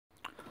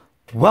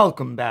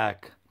Welcome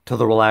back to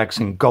the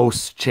Relaxing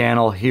Ghosts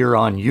channel here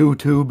on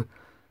YouTube.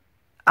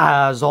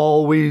 As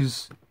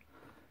always,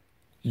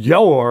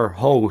 your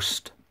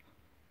host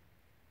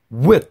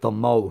with the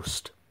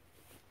most,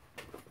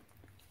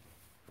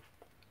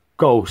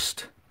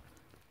 Ghost.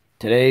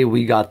 Today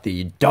we got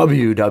the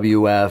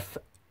WWF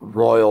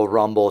Royal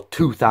Rumble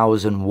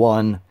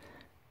 2001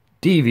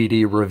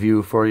 DVD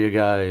review for you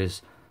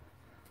guys.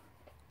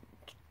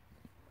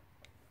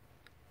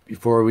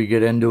 Before we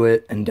get into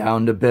it and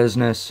down to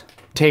business,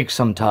 take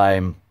some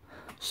time,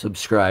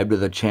 subscribe to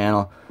the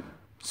channel.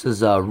 This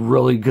is a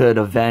really good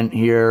event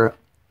here.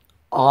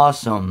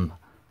 Awesome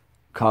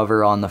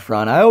cover on the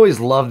front. I always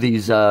love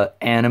these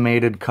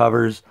animated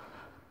covers.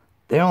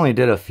 They only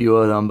did a few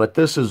of them, but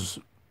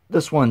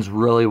this one's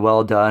really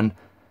well done.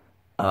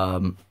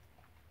 You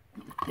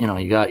know,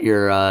 you got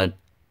your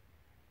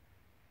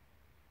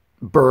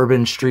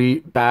Bourbon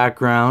Street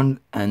background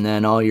and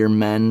then all your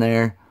men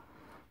there.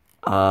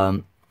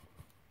 The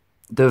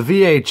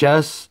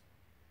VHS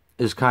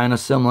is kind of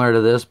similar to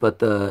this, but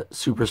the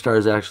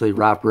superstars actually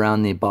wrap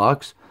around the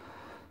box.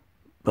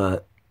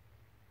 But,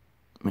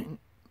 I mean,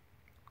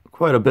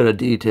 quite a bit of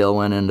detail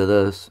went into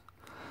this.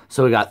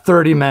 So we got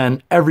 30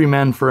 men, every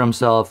man for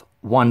himself,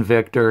 one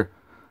victor.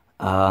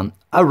 I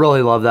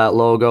really love that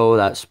logo,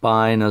 that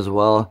spine as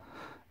well.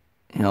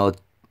 You know,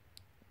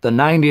 the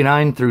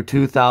 99 through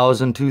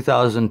 2000,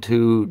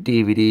 2002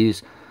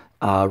 DVDs,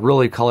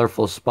 really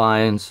colorful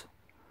spines.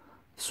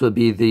 This would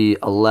be the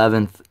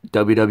 11th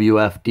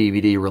WWF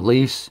DVD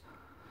release.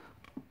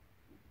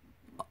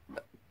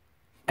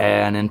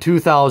 And in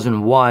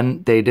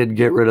 2001, they did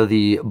get rid of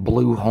the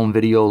blue home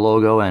video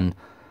logo and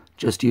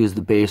just use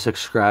the basic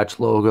scratch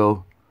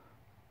logo,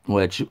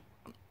 which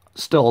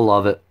still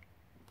love it.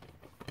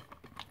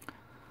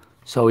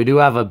 So we do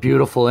have a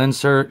beautiful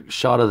insert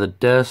shot of the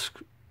disc,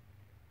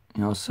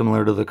 you know,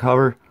 similar to the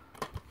cover.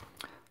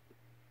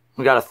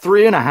 We got a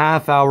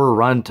 3.5-hour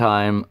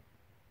runtime.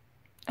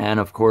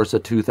 And, of course, a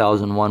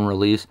 2001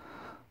 release.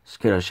 Let's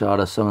get a shot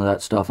of some of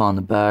that stuff on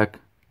the back.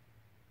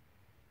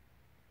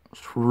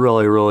 It's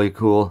really, really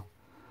cool.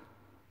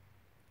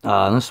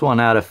 This one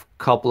had a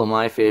couple of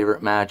my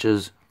favorite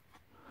matches.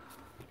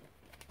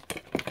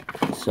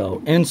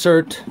 So,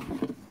 insert.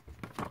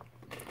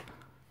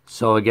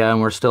 So,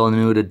 again, we're still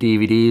new to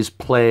DVDs.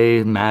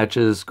 Play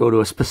matches. Go to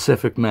a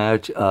specific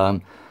match.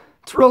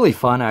 It's really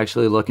fun,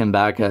 actually, looking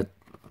back at,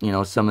 you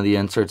know, some of the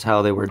inserts,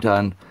 how they were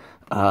done.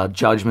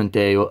 Judgment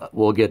Day,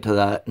 we'll get to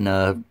that in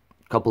a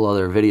couple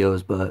other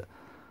videos, but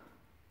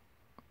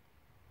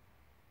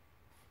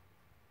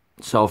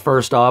so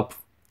first up,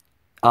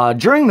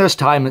 during this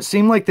time, it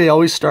seemed like they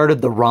always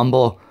started the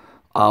Rumble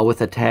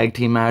with a tag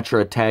team match or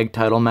a tag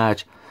title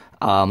match.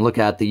 Look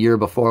at the year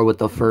before with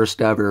the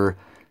first ever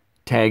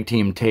tag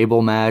team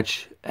table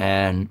match,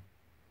 and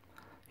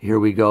here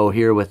we go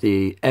here with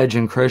the Edge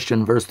and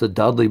Christian versus the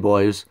Dudley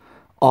Boys.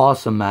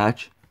 Awesome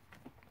match.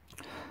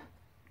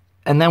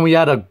 And then we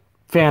had a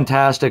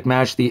fantastic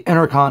match, the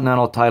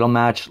Intercontinental title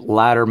match,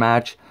 ladder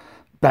match.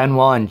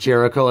 Benoit and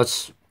Jericho,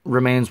 it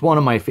remains one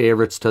of my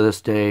favorites to this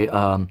day.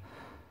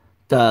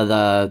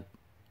 The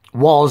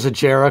walls of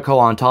Jericho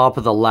on top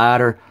of the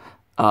ladder,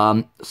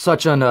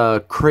 such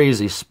a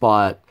crazy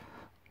spot.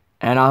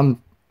 And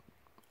I'm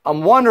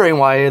wondering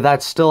why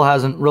that still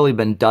hasn't really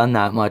been done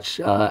that much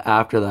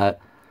after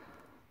that.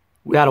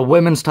 We had a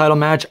women's title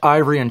match,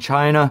 Ivory and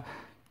China.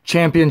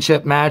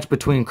 Championship match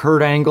between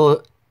Kurt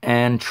Angle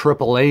and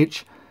Triple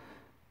H.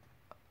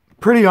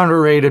 Pretty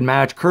underrated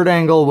match. Kurt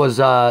Angle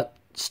was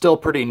still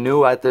pretty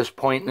new at this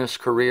point in his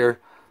career.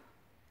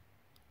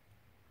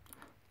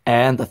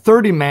 And the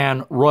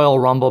 30-man Royal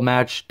Rumble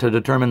match to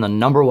determine the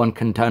 #1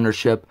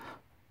 contendership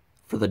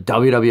for the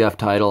WWF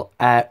title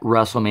at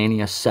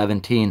WrestleMania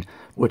 17,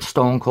 which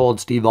Stone Cold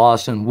Steve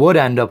Austin would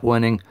end up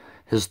winning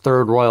his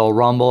 3rd Royal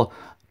Rumble.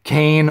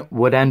 Kane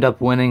would end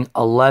up winning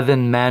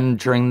 11 men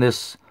during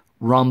this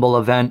Rumble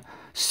event,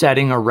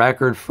 setting a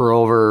record for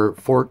over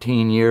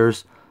 14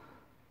 years.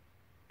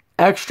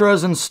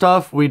 Extras and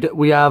stuff,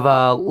 we have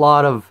a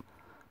lot of,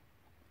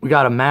 we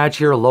got a match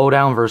here,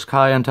 Lowdown versus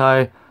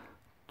Kaientai,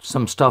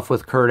 some stuff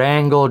with Kurt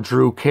Angle,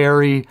 Drew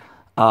Carey.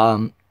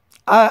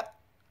 I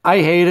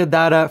hated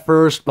that at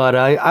first, but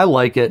I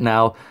like it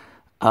now.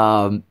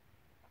 I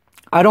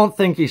don't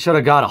think he should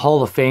have got a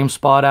Hall of Fame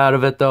spot out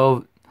of it,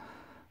 though.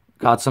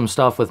 Got some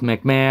stuff with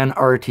McMahon,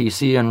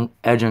 RTC, and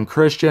Edge and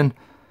Christian.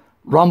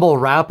 Rumble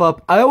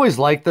wrap-up. I always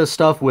like this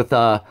stuff with,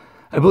 I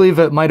believe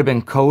it might have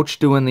been Coach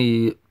doing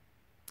the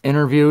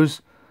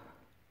interviews.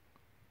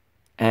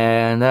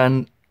 And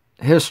then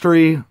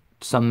history,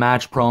 some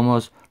match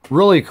promos.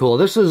 Really cool.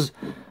 This is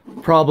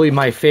probably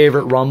my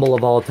favorite Rumble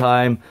of all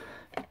time.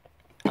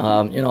 You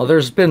know,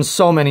 there's been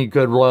so many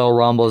good Royal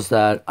Rumbles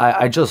that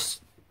I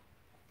just,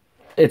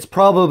 it's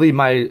probably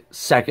my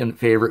second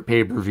favorite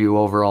pay-per-view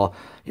overall.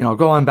 You know,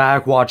 going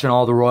back, watching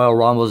all the Royal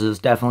Rumbles is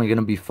definitely going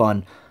to be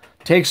fun.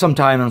 Take some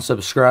time and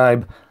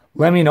subscribe.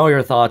 Let me know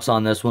your thoughts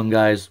on this one,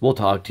 guys. We'll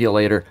talk to you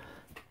later.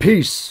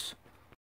 Peace.